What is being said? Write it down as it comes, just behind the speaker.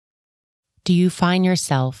Do you find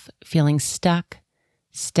yourself feeling stuck,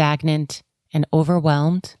 stagnant, and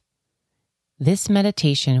overwhelmed? This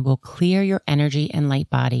meditation will clear your energy and light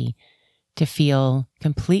body to feel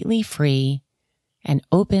completely free and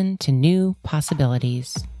open to new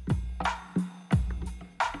possibilities.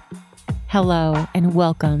 Hello, and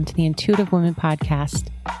welcome to the Intuitive Woman Podcast.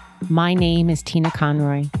 My name is Tina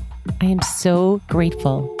Conroy. I am so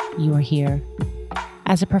grateful you are here.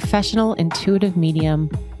 As a professional intuitive medium,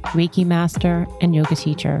 Reiki master, and yoga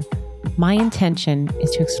teacher, my intention is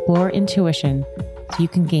to explore intuition so you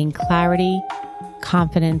can gain clarity,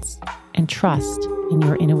 confidence, and trust in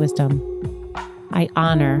your inner wisdom. I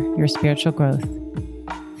honor your spiritual growth.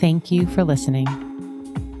 Thank you for listening.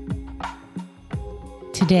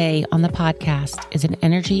 Today on the podcast is an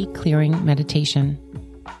energy clearing meditation.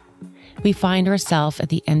 We find ourselves at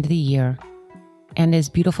the end of the year, and as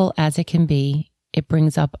beautiful as it can be, it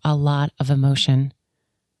brings up a lot of emotion.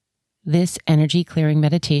 This energy clearing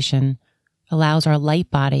meditation allows our light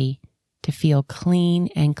body to feel clean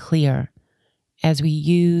and clear as we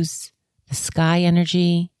use the sky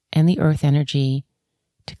energy and the earth energy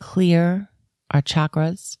to clear our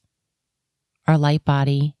chakras, our light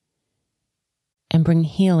body, and bring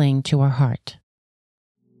healing to our heart.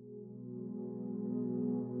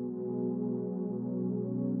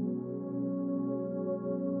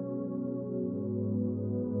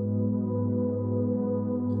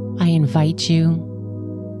 I invite you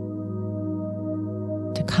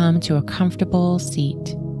to come to a comfortable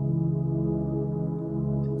seat,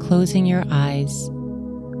 closing your eyes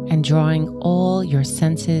and drawing all your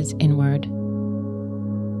senses inward,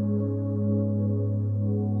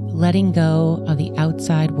 letting go of the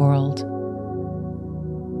outside world,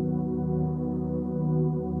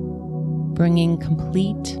 bringing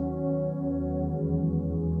complete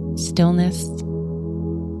stillness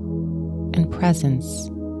and presence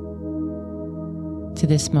to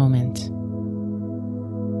this moment.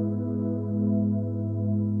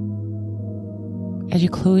 As you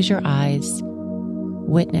close your eyes,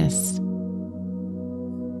 witness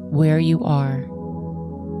where you are.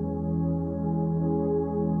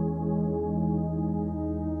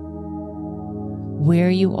 Where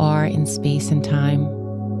you are in space and time,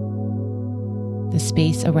 the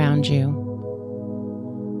space around you.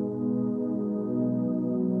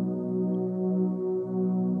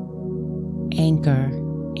 Anchor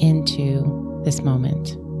into this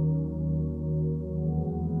moment.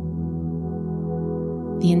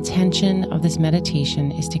 The intention of this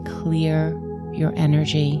meditation is to clear your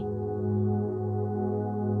energy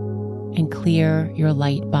and clear your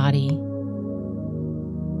light body.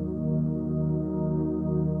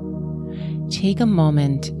 Take a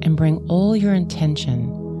moment and bring all your intention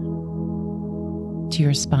to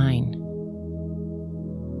your spine.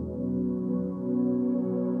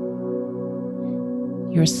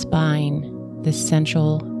 Your spine, the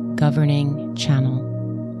central governing channel.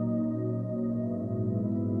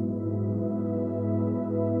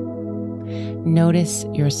 Notice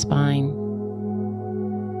your spine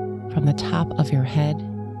from the top of your head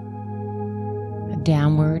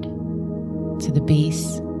downward to the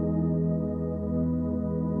base,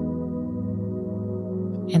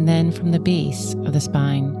 and then from the base of the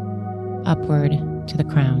spine upward to the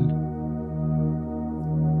crown.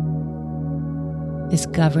 This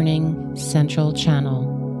governing central channel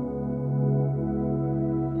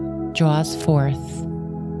draws forth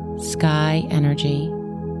sky energy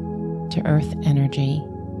to earth energy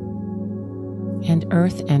and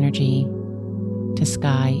earth energy to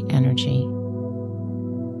sky energy.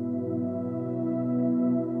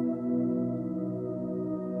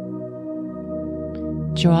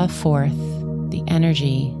 Draw forth the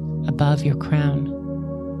energy above your crown.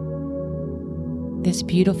 This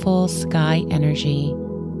beautiful sky energy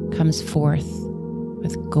comes forth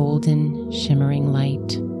with golden shimmering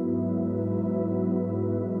light.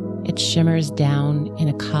 It shimmers down in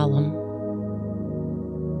a column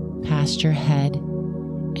past your head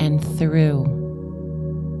and through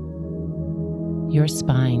your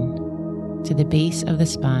spine to the base of the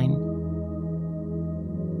spine.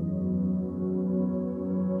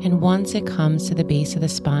 And once it comes to the base of the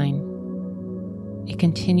spine, it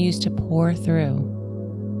continues to pour through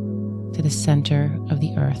to the center of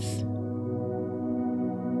the earth.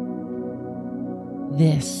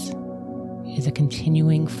 This is a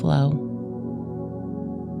continuing flow.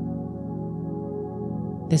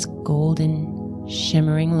 This golden,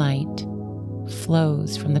 shimmering light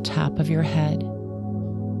flows from the top of your head,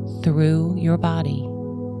 through your body,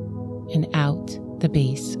 and out the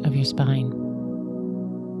base of your spine.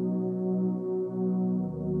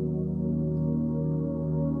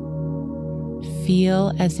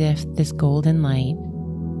 Feel as if this golden light,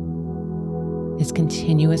 this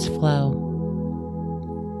continuous flow,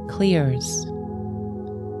 clears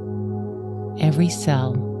every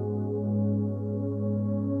cell,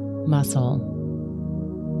 muscle,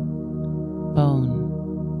 bone,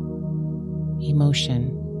 emotion,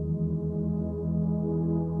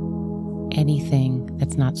 anything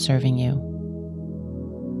that's not serving you.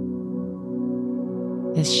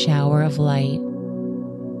 This shower of light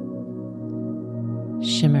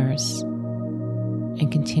shimmers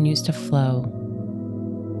and continues to flow.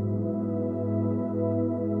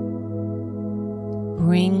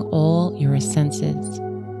 Bring all your senses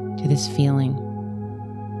to this feeling.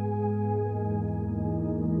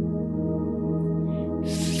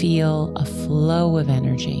 Feel a flow of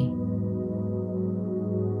energy,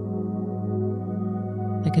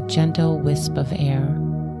 like a gentle wisp of air,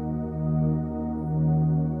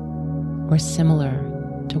 or similar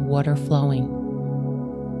to water flowing.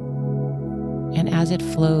 And as it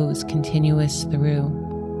flows continuous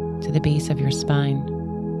through to the base of your spine,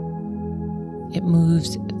 it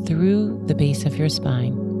moves through the base of your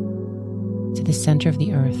spine to the center of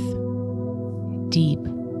the earth, deep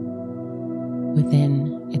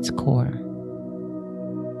within its core.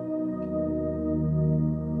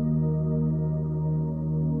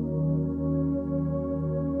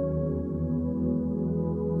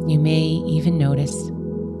 You may even notice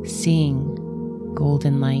seeing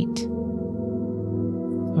golden light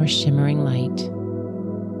or shimmering light.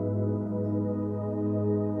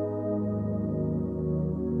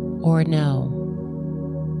 Or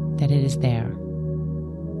know that it is there,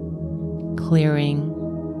 clearing,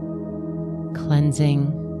 cleansing,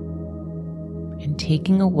 and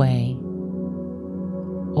taking away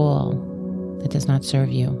all that does not serve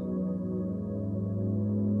you.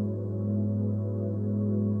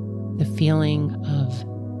 The feeling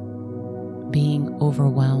of being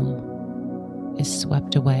overwhelmed is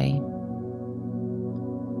swept away.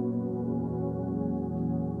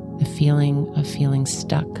 The feeling of feeling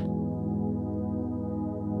stuck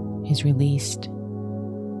is released.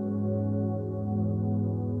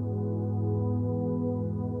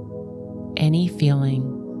 Any feeling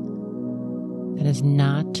that is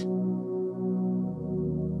not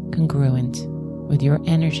congruent with your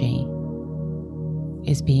energy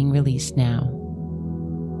is being released now,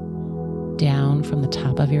 down from the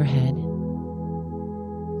top of your head,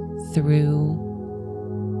 through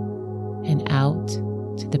and out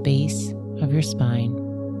to the base of your spine.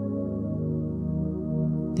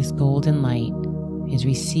 This golden light is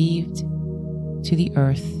received to the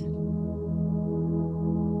earth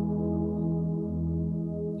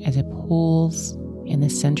as it pools in the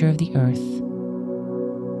center of the earth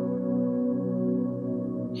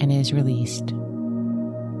and is released.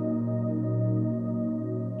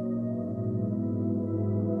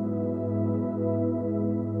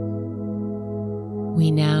 We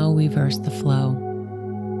now reverse the flow.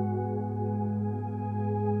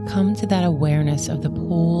 Come to that awareness of the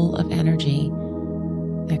pool of energy,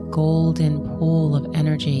 that golden pool of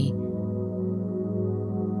energy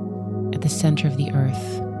at the center of the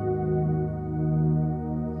earth.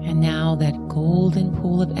 And now that golden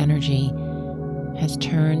pool of energy has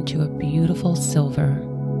turned to a beautiful silver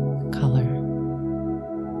color.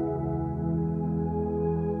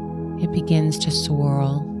 It begins to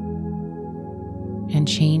swirl and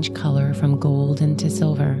change color from golden to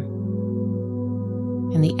silver,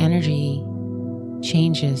 and the energy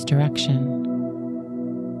changes direction.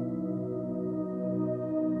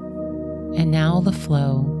 And now the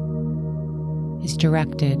flow is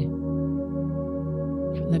directed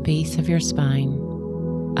from the base of your spine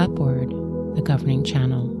upward the governing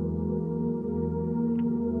channel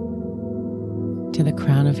to the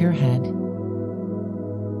crown of your head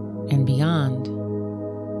and beyond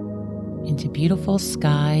into beautiful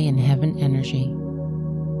sky and heaven energy.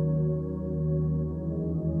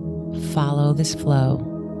 Follow this flow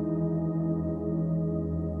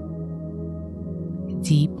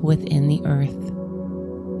deep within the earth.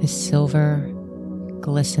 This silver,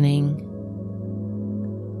 glistening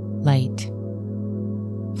light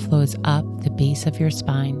flows up the base of your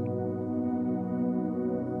spine,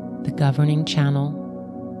 the governing channel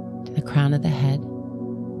to the crown of the head,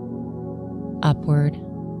 upward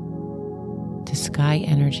to sky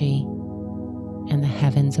energy and the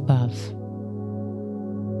heavens above.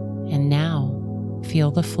 And now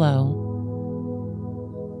feel the flow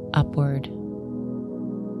upward.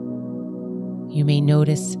 You may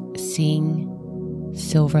notice seeing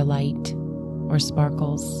silver light or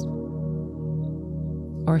sparkles,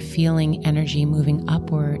 or feeling energy moving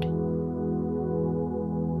upward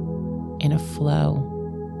in a flow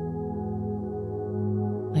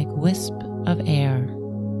like wisp of air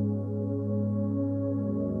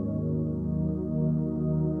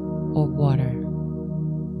or water.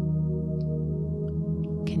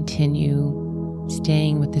 Continue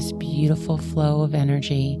staying with this beautiful flow of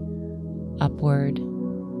energy upward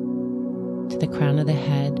to the crown of the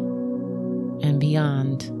head and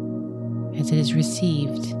beyond as it is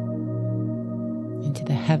received into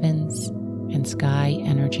the heavens and sky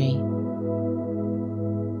energy.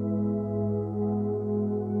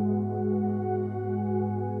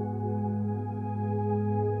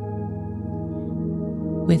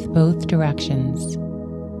 With both directions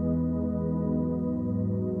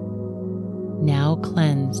now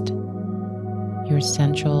cleansed, your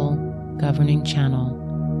central governing channel,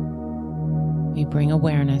 we bring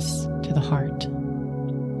awareness to the heart,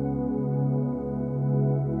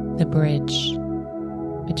 the bridge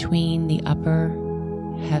between the upper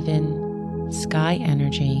heaven sky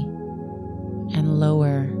energy and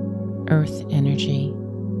lower earth energy.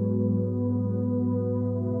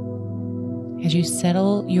 As you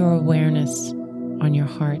settle your awareness on your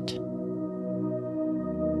heart,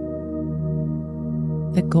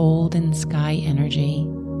 the golden sky energy,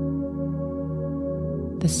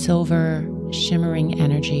 the silver shimmering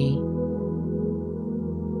energy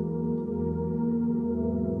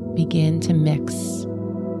begin to mix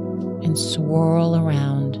and swirl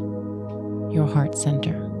around your heart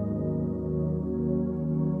center.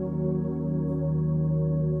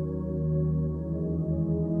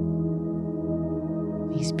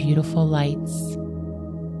 These beautiful lights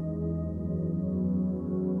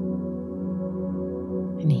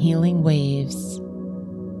and healing waves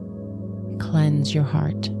cleanse your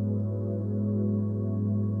heart.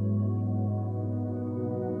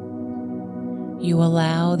 You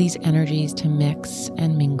allow these energies to mix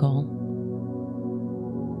and mingle,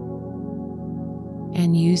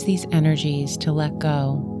 and use these energies to let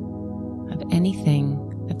go of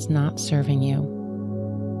anything that's not serving you,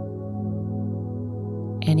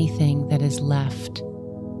 anything that is left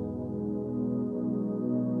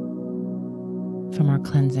from our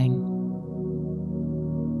cleansing.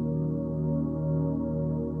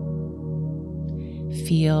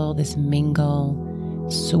 Feel this mingle,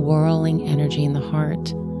 swirling energy in the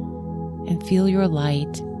heart, and feel your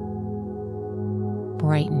light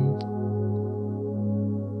brighten,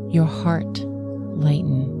 your heart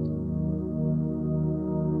lighten,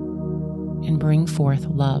 and bring forth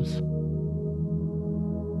love.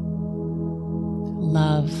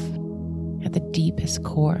 Love at the deepest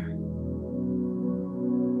core.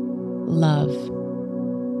 Love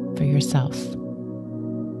for yourself.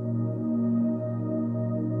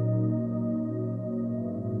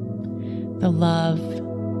 The love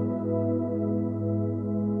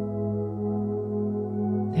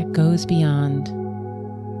that goes beyond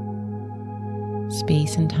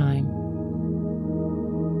space and time,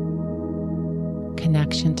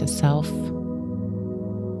 connection to self,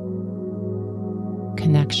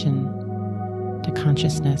 connection to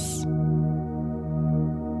consciousness,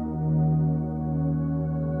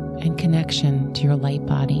 and connection to your light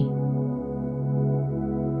body.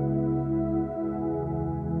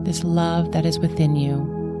 This love that is within you,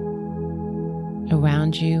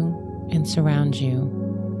 around you, and surrounds you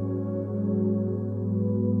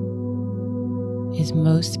is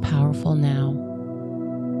most powerful now.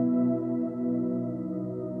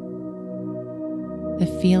 The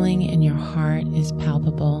feeling in your heart is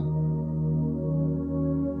palpable.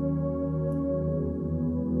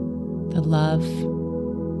 The love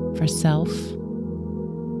for self,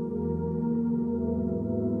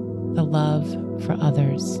 the love for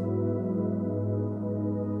others.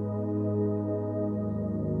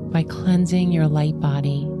 By cleansing your light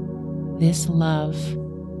body, this love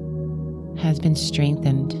has been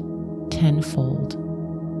strengthened tenfold.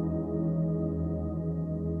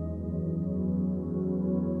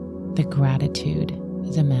 The gratitude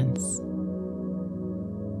is immense.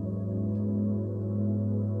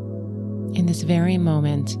 In this very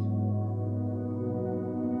moment,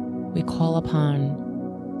 we call upon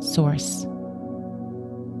Source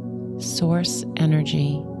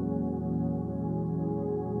energy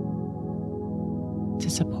to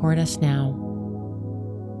support us now,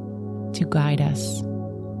 to guide us,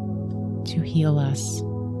 to heal us,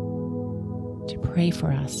 to pray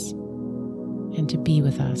for us, and to be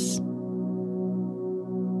with us.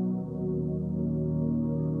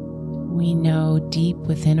 We know deep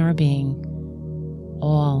within our being,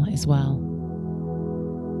 all is well.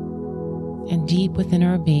 And deep within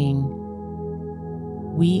our being,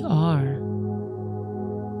 we are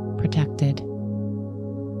protected,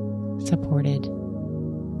 supported,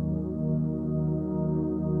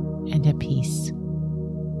 and at peace.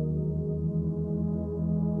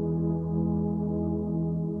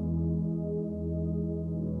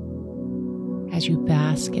 as you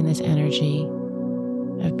bask in this energy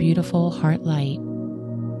of beautiful heart light,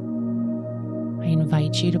 I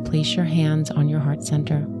invite you to place your hands on your heart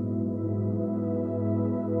center.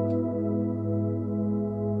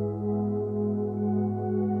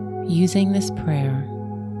 Using this prayer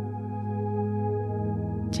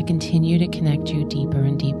to continue to connect you deeper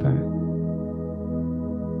and deeper.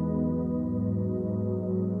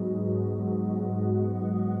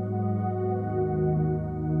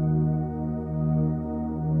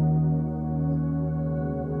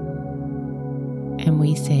 And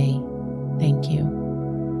we say, thank you.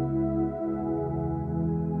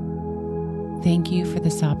 Thank you for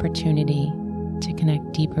this opportunity to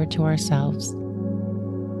connect deeper to ourselves.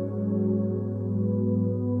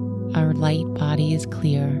 Our light body is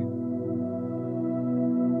clear.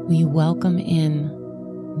 We welcome in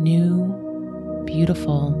new,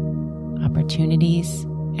 beautiful opportunities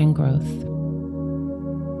and growth.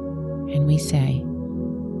 And we say,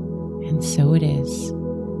 and so it is,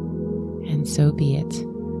 and so be it.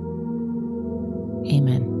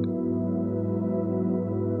 Amen.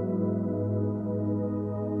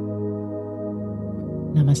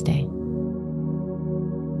 Namaste.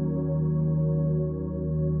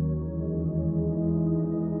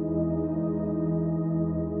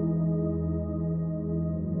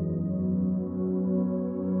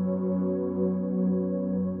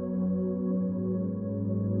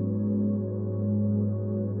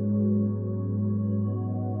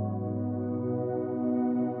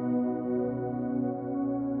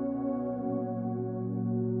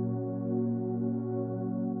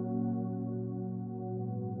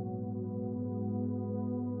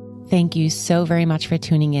 Thank you so very much for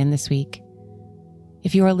tuning in this week.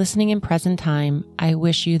 If you are listening in present time, I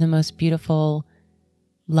wish you the most beautiful,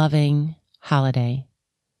 loving holiday.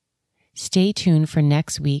 Stay tuned for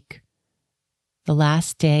next week, the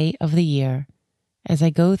last day of the year, as I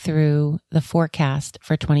go through the forecast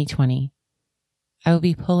for 2020. I will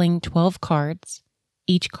be pulling 12 cards.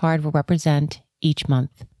 Each card will represent each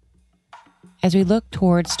month. As we look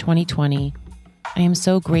towards 2020, I am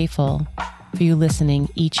so grateful for you listening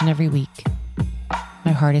each and every week.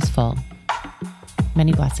 My heart is full.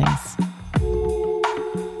 Many blessings.